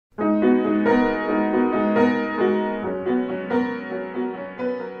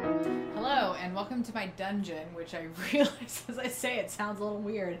my dungeon, which I realize as I say it sounds a little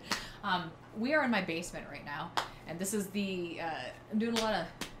weird. We are in my basement right now, and this is I'm doing a lot of,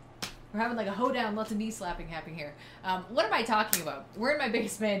 we're having like a hoedown, lots of knee slapping happening here. What am I talking about? We're in my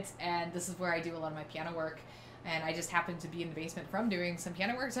basement, and this is where I do a lot of my piano work, and I just happened to be in the basement from doing some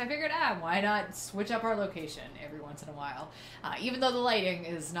piano work, so I figured, why not switch up our location every once in a while? Even though the lighting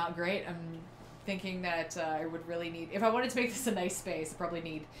is not great, I'm thinking that I would really need, if I wanted to make this a nice space, I probably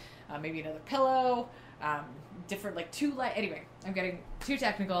need maybe another pillow, different, like two light. Anyway, I'm getting too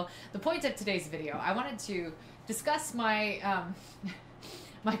technical. The point of today's video, I wanted to discuss my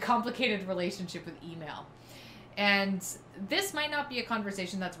my complicated relationship with email. And this might not be a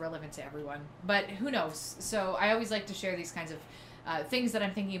conversation that's relevant to everyone, but who knows? So I always like to share these kinds of things that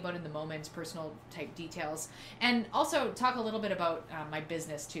I'm thinking about in the moment, personal type details, and also talk a little bit about my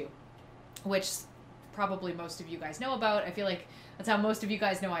business too, which probably most of you guys know about. I feel like that's how most of you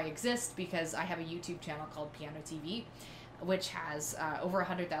guys know I exist, because I have a YouTube channel called Piano TV, which has over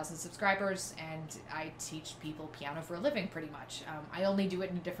 100,000 subscribers, and I teach people piano for a living pretty much. I only do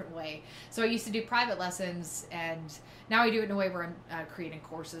it in a different way. So I used to do private lessons, and now I do it in a way where I'm creating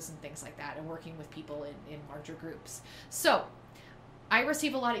courses and things like that and working with people in larger groups. So I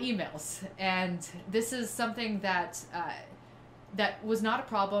receive a lot of emails, and this is something that that was not a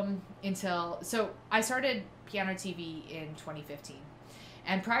problem until, so I started Piano TV in 2015.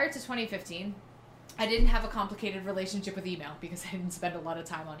 And prior to 2015, I didn't have a complicated relationship with email because I didn't spend a lot of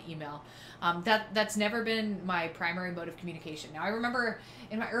time on email. That's never been my primary mode of communication. Now, I remember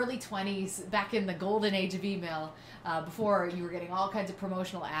in my early 20s, back in the golden age of email, before you were getting all kinds of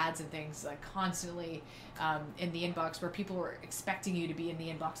promotional ads and things like constantly in the inbox, where people were expecting you to be in the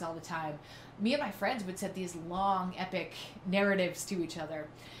inbox all the time. Me and my friends would set these long, epic narratives to each other.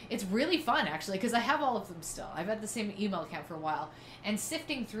 It's really fun, actually, because I have all of them still. I've had the same email account for a while. And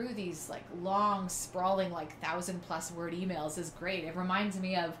sifting through these like long, sprawling, like 1,000+ word emails is great. It reminds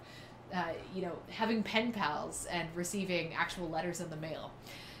me of, having pen pals and receiving actual letters in the mail.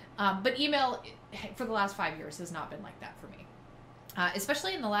 But email, for the last 5 years, has not been like that for me.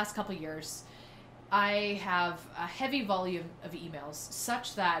 Especially in the last couple years, I have a heavy volume of emails,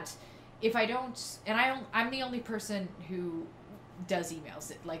 such that if I don't, and I'm the only person who does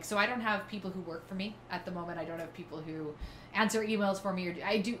emails. So I don't have people who work for me at the moment. I don't have people who answer emails for me.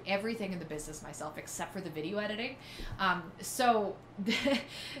 I do everything in the business myself except for the video editing. So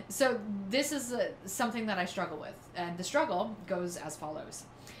this is something that I struggle with. And the struggle goes as follows.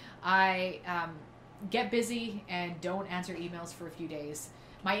 I get busy and don't answer emails for a few days.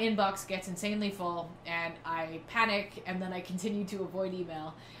 My inbox gets insanely full, and I panic, and then I continue to avoid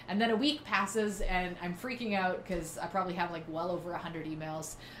email. And then a week passes, and I'm freaking out because I probably have like well over 100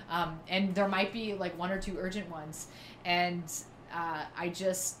 emails. And there might be like 1 or 2 urgent ones. And I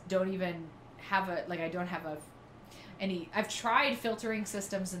just don't even have I've tried filtering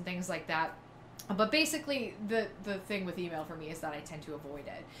systems and things like that. But basically, the thing with email for me is that I tend to avoid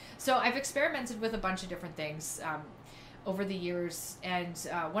it. So I've experimented with a bunch of different things over the years, and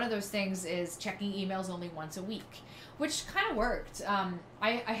one of those things is checking emails only once a week, which kind of worked.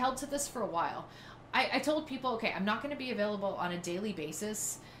 I held to this for a while. I told people, okay, I'm not going to be available on a daily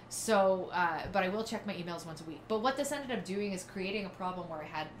basis, so but I will check my emails once a week. But what this ended up doing is creating a problem where I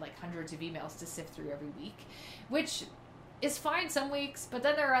had like hundreds of emails to sift through every week, which is fine some weeks, but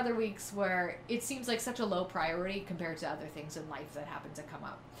then there are other weeks where it seems like such a low priority compared to other things in life that happen to come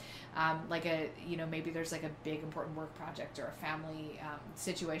up. Maybe there's like a big important work project or a family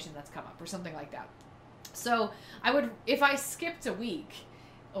situation that's come up or something like that. So if I skipped a week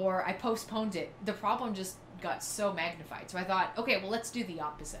or I postponed it, the problem just got so magnified. So I thought, okay, well, let's do the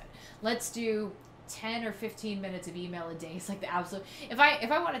opposite. Let's do 10 or 15 minutes of email a day. It's like the absolute, if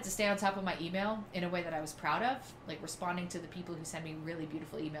I wanted to stay on top of my email in a way that I was proud of, like responding to the people who send me really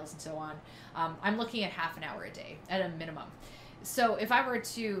beautiful emails and so on, I'm looking at half an hour a day at a minimum. So if I were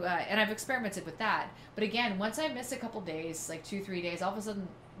to, and I've experimented with that, but again, once I miss a couple days, like 2-3 days, all of a sudden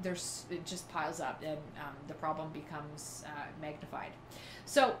it just piles up, and the problem becomes magnified.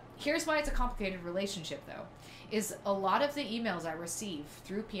 So here's why it's a complicated relationship, though, is a lot of the emails I receive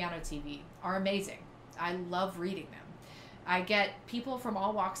through Piano TV are amazing. I love reading them. I get people from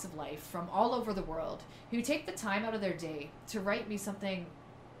all walks of life, from all over the world, who take the time out of their day to write me something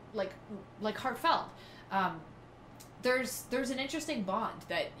like heartfelt. There's an interesting bond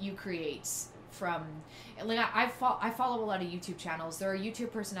that you create from, like, I follow a lot of YouTube channels. There are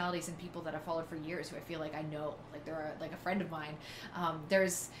YouTube personalities and people that I've followed for years who I feel like I know, like they're like a friend of mine.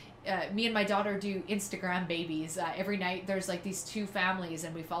 There's me and my daughter do Instagram babies. Every night there's like these 2 families,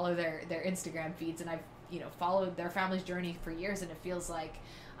 and we follow their Instagram feeds, and I've followed their family's journey for years, and it feels like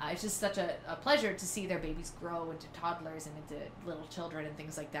it's just such a pleasure to see their babies grow into toddlers and into little children and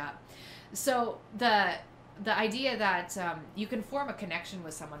things like that. So the idea that you can form a connection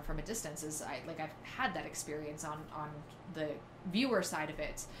with someone from a distance is I've had that experience on the viewer side of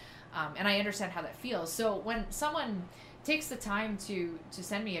it, and I understand how that feels. So when someone takes the time to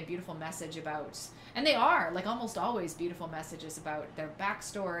send me a beautiful message about, and they are like almost always beautiful messages about their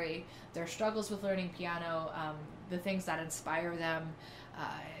backstory, their struggles with learning piano, the things that inspire them.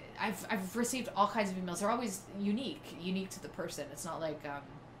 I've received all kinds of emails. They're always unique to the person. It's not like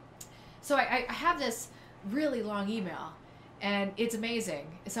so I have this really long email, and it's amazing.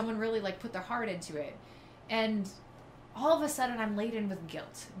 Someone really like put their heart into it, and all of a sudden I'm laden with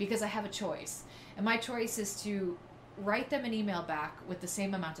guilt because I have a choice, and my choice is to write them an email back with the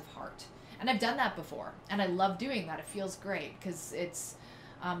same amount of heart. And I've done that before, and I love doing that. It feels great because it's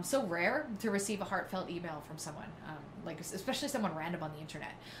so rare to receive a heartfelt email from someone, like especially someone random on the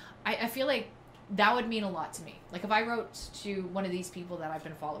internet. I feel like that would mean a lot to me. Like if I wrote to one of these people that I've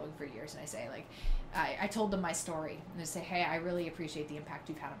been following for years, and I say like, I told them my story, and they say, hey, I really appreciate the impact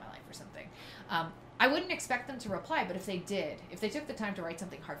you've had on my life or something. I wouldn't expect them to reply, but if they did, if they took the time to write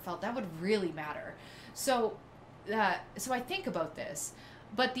something heartfelt, that would really matter. So I think about this,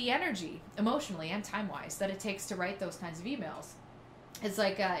 but the energy, emotionally and time-wise, that it takes to write those kinds of emails, it's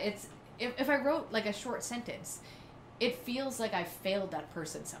like, if I wrote like a short sentence, it feels like I failed that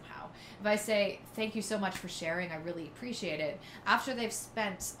person somehow. If I say, thank you so much for sharing, I really appreciate it, after they've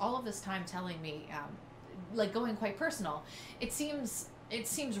spent all of this time telling me, like going quite personal, it seems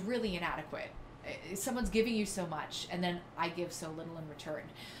really inadequate. Someone's giving you so much, and then I give so little in return.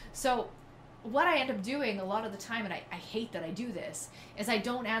 So what I end up doing a lot of the time, and I hate that I do this, is I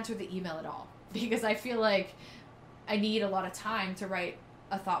don't answer the email at all, because I feel like I need a lot of time to write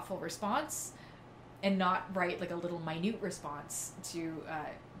a thoughtful response and not write like a little minute response to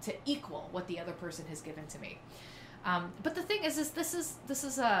equal what the other person has given to me. But the thing is this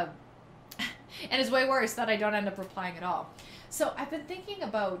is and it's way worse that I don't end up replying at all. So I've been thinking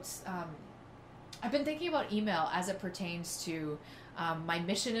about email as it pertains to my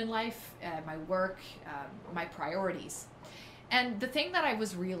mission in life, my work, my priorities. And the thing that I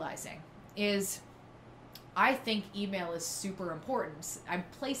was realizing is I think email is super important. I'm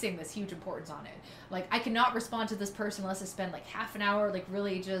placing this huge importance on it. Like, I cannot respond to this person unless I spend like half an hour, like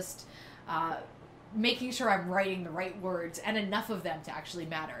really just making sure I'm writing the right words and enough of them to actually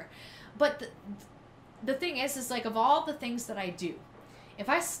matter. But the thing is like, of all the things that I do, if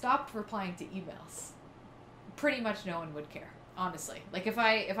I stopped replying to emails, pretty much no one would care, honestly. Like if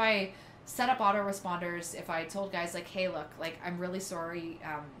I set up autoresponders, if I told guys like, hey, look, like I'm really sorry,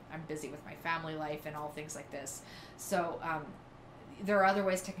 I'm busy with my family life and all things like this. So there are other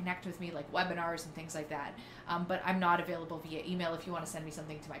ways to connect with me, like webinars and things like that. But I'm not available via email. If you want to send me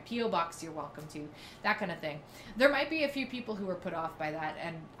something to my P.O. box, you're welcome to, that kind of thing. There might be a few people who are put off by that,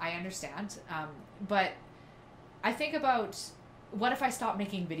 and I understand. But I think about, what if I stop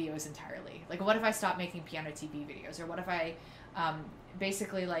making videos entirely? Like, what if I stop making Piano TV videos? Or what if I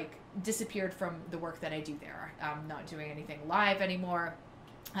basically like disappeared from the work that I do there? I'm not doing anything live anymore,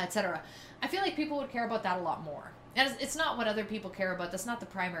 etc. I feel like people would care about that a lot more. And it's not what other people care about. That's not the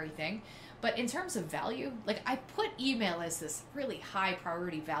primary thing. But in terms of value, like I put email as this really high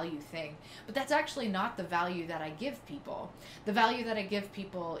priority value thing, but that's actually not the value that I give people. The value that I give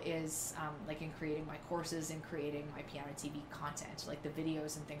people is like in creating my courses and creating my Piano TV content, like the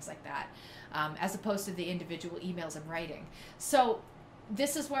videos and things like that, as opposed to the individual emails I'm writing. So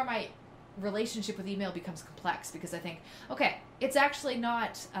this is where my relationship with email becomes complex, because I think, okay, it's actually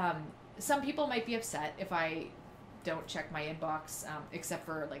not, some people might be upset if I don't check my inbox, except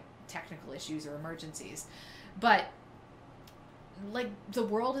for like technical issues or emergencies, but like the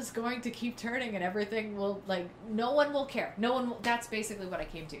world is going to keep turning and everything will, like, no one will care. No one will, that's basically what I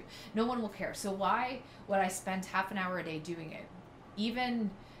came to. No one will care. So why would I spend half an hour a day doing it? Even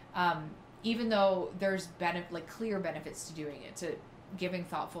though there's like clear benefits to doing it, to giving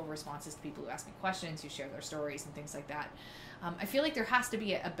thoughtful responses to people who ask me questions, who share their stories and things like that. I feel like there has to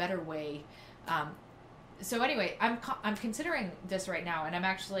be a better way. So anyway, I'm considering this right now, and I'm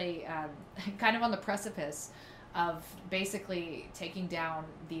actually kind of on the precipice of basically taking down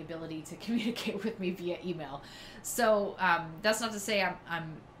the ability to communicate with me via email. So that's not to say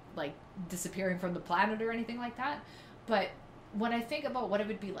I'm like disappearing from the planet or anything like that, but when I think about what it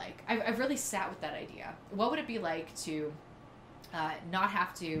would be like, I've really sat with that idea. What would it be like to not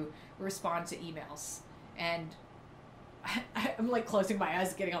have to respond to emails? And I'm like closing my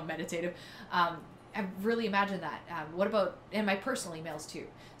eyes, getting all meditative. I really imagine that. What about in my personal emails too?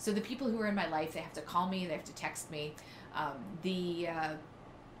 So the people who are in my life, they have to call me, they have to text me. The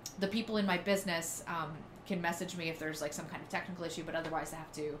people in my business can message me if there's like some kind of technical issue, but otherwise they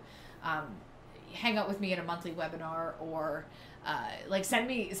have to hang out with me at a monthly webinar, or like send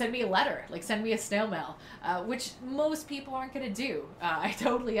me a letter, like send me a snail mail, which most people aren't going to do. I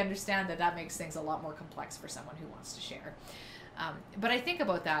totally understand that makes things a lot more complex for someone who wants to share. But I think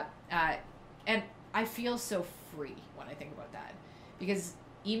about that, and I feel so free when I think about that, because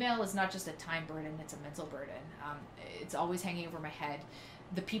email is not just a time burden, it's a mental burden. It's always hanging over my head.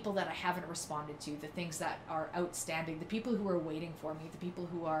 The people that I haven't responded to, the things that are outstanding, the people who are waiting for me, the people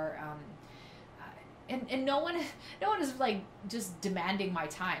who are, and no one is like just demanding my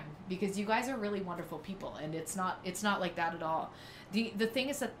time, because you guys are really wonderful people, and it's not like that at all. The thing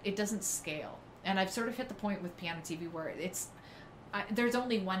is that it doesn't scale, and I've sort of hit the point with Piano TV where there's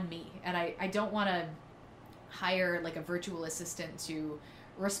only one me, and I don't want to hire like a virtual assistant to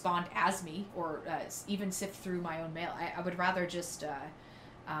respond as me, or even sift through my own mail. I would rather just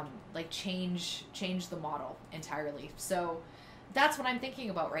like change the model entirely. So that's what I'm thinking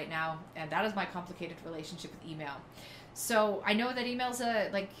about right now, and that is my complicated relationship with email. So I know that email's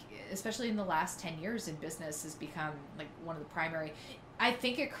like, especially in the last 10 years in business, has become like one of the primary. I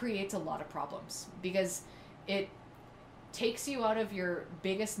think it creates a lot of problems because it takes you out of your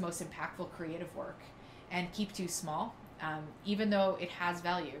biggest, most impactful creative work and keeps you small, even though it has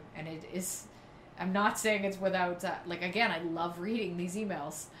value. And it is, I'm not saying it's without, like, again, I love reading these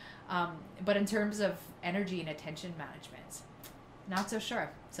emails, but in terms of energy and attention management, not so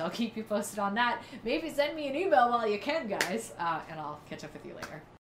sure. So I'll keep you posted on that. Maybe send me an email while you can, guys, and I'll catch up with you later.